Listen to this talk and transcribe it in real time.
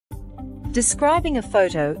Describing a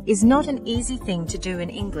photo is not an easy thing to do in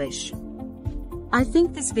English. I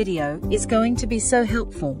think this video is going to be so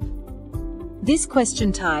helpful. This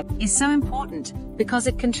question type is so important because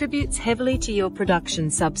it contributes heavily to your production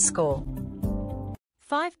sub-score.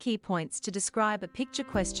 5 key points to describe a picture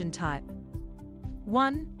question type.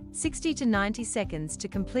 1. 60 to 90 seconds to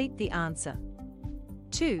complete the answer.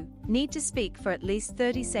 2. Need to speak for at least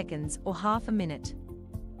 30 seconds or half a minute.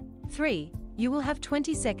 3. You will have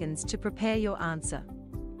 20 seconds to prepare your answer.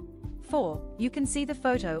 4. You can see the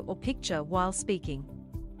photo or picture while speaking.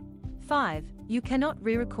 5. You cannot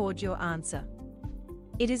re-record your answer.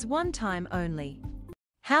 It is one time only.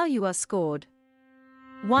 How you are scored.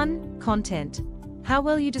 1. Content. How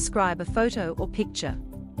well you describe a photo or picture.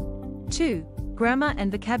 2. Grammar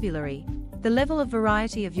and vocabulary. The level of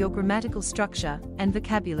variety of your grammatical structure and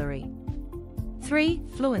vocabulary. 3.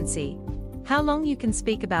 Fluency. How long you can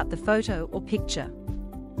speak about the photo or picture.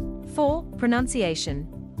 4. Pronunciation.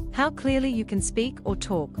 How clearly you can speak or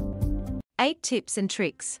talk. 8 tips and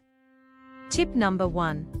tricks. Tip number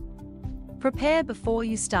 1. Prepare before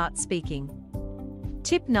you start speaking.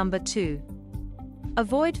 Tip number 2.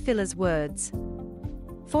 Avoid fillers words.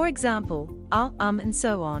 For example, and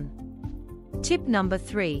so on. Tip number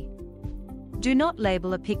 3. Do not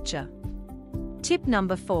label a picture. Tip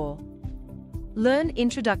number 4. Learn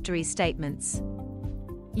introductory statements.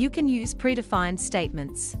 You can use predefined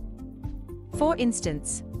statements. For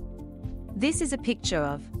instance, this is a picture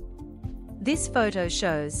of. This photo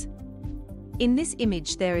shows. In this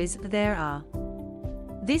image there are.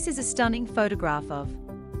 This is a stunning photograph of.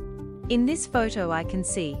 In this photo I can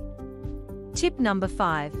see. Tip number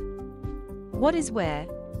 5. What is where?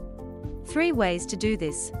 3 ways to do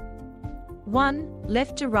this. 1.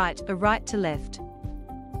 Left to right, a right to left.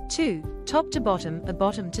 2. Top to bottom, a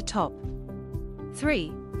bottom to top.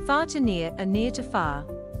 3. Far to near, a near to far.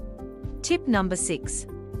 Tip number 6.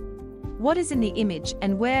 What is in the image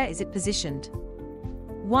and where is it positioned?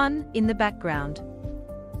 1. In the background.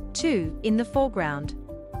 2. In the foreground.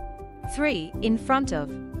 3. In front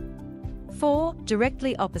of. 4.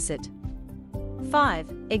 Directly opposite.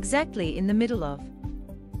 5. Exactly in the middle of.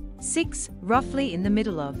 6. Roughly in the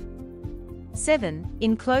middle of. 7.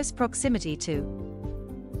 In close proximity to.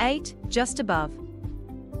 8. Just above.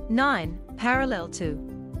 9. Parallel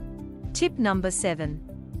to. Tip number 7.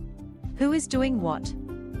 Who is doing what?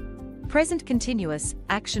 Present continuous,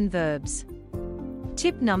 action verbs.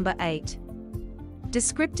 Tip number 8.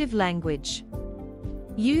 Descriptive language.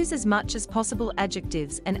 Use as much as possible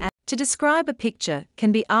adjectives and to describe a picture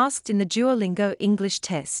can be asked in the Duolingo English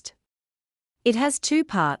test. It has 2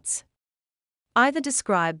 parts. Either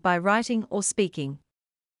describe by writing or speaking.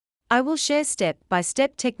 I will share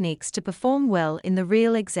step-by-step techniques to perform well in the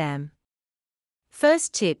real exam.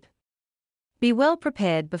 First tip. Be well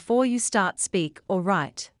prepared before you start speak or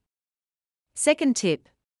write. Second tip.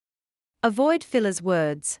 Avoid fillers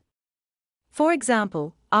words. For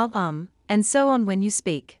example, and so on when you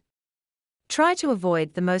speak. Try to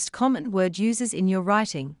avoid the most common word users in your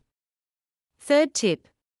writing. Third tip.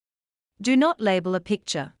 Do not label a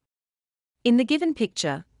picture. In the given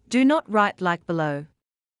picture, do not write like below.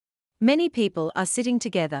 Many people are sitting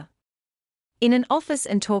together in an office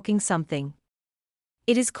and talking something.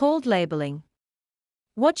 It is called labeling.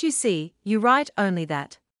 What you see, you write only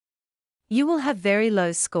that. You will have very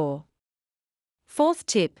low score. Fourth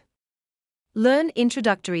tip. Learn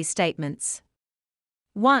introductory statements.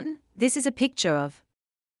 1. This is a picture of.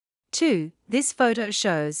 2. This photo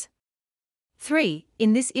shows. 3.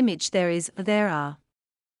 In this image there are.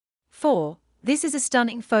 4. This is a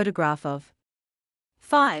stunning photograph of.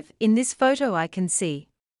 5. In this photo I can see.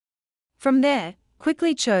 From there,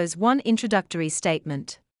 quickly choose one introductory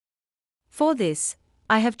statement. For this,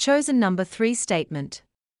 I have chosen number 3 statement.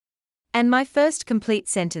 And my first complete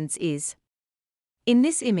sentence is. In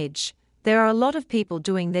this image, there are a lot of people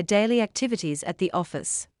doing their daily activities at the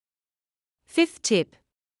office. Fifth tip.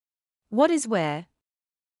 What is where?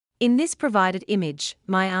 In this provided image,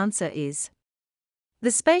 my answer is.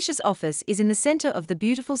 The spacious office is in the center of the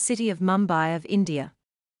beautiful city of Mumbai of India.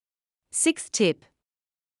 Sixth tip.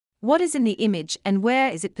 What is in the image and where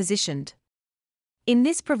is it positioned? In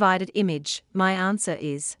this provided image, my answer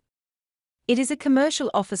is. It is a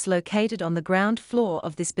commercial office located on the ground floor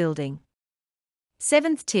of this building.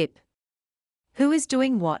 Seventh tip. Who is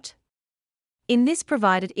doing what? In this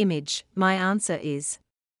provided image, my answer is.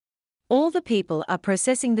 All the people are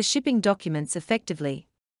processing the shipping documents effectively.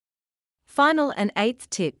 Final and 8th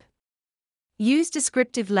tip. Use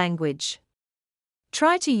descriptive language.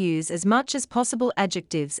 Try to use as much as possible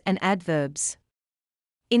adjectives and adverbs.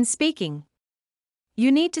 In speaking,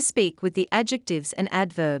 you need to speak with the adjectives and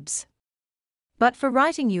adverbs. But for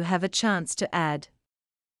writing you have a chance to add.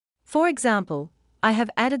 For example, I have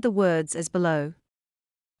added the words as below.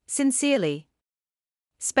 Sincerely.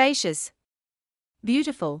 Spacious.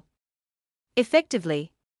 Beautiful.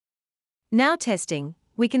 Effectively. Now testing,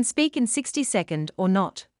 we can speak in 60 seconds or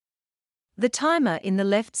not. The timer in the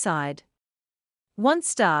left side. Once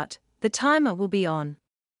start, the timer will be on.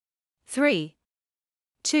 3,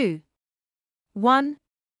 2, 1.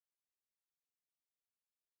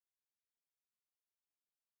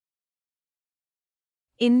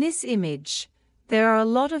 In this image, there are a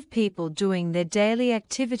lot of people doing their daily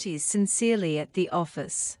activities sincerely at the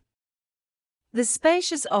office. The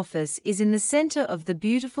spacious office is in the center of the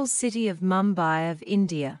beautiful city of Mumbai of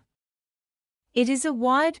India. It is a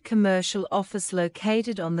wide commercial office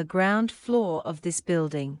located on the ground floor of this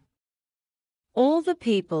building. All the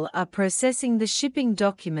people are processing the shipping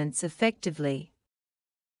documents effectively.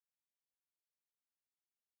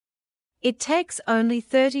 It takes only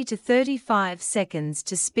 30 to 35 seconds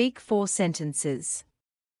to speak 4 sentences.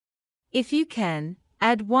 If you can,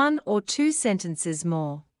 add 1 or 2 sentences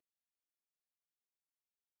more.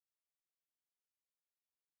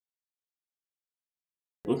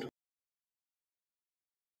 Good.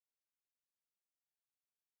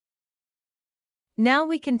 Now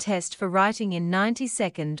we can test for writing in 90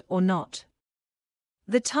 seconds or not.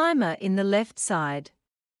 The timer in the left side.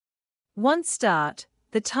 Once start,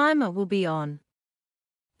 the timer will be on.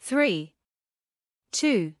 3,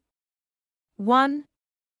 2, 1.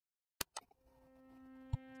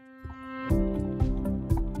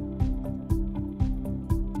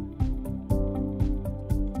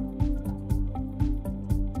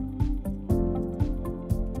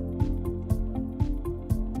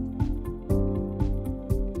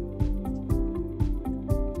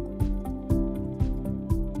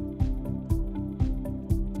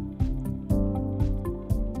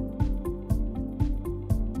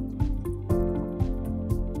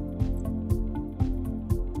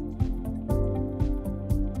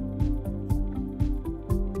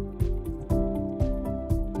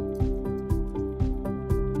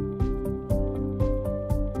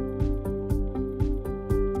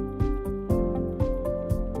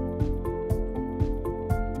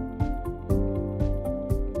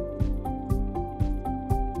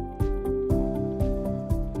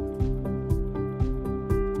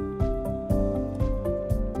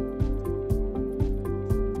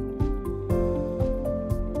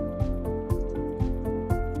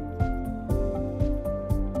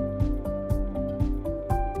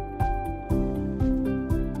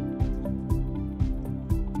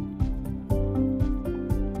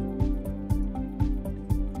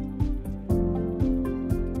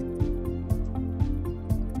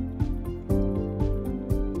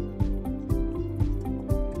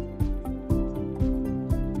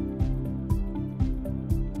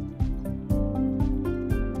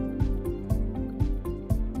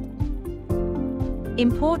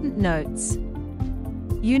 Important notes.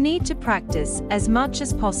 You need to practice as much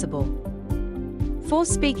as possible. For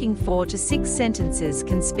speaking 4 to 6 sentences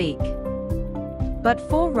can speak. But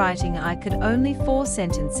for writing I could only 4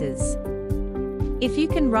 sentences. If you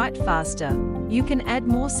can write faster, you can add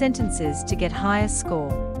more sentences to get higher score.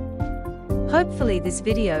 Hopefully this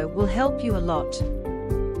video will help you a lot.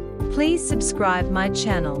 Please subscribe my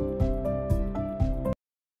channel.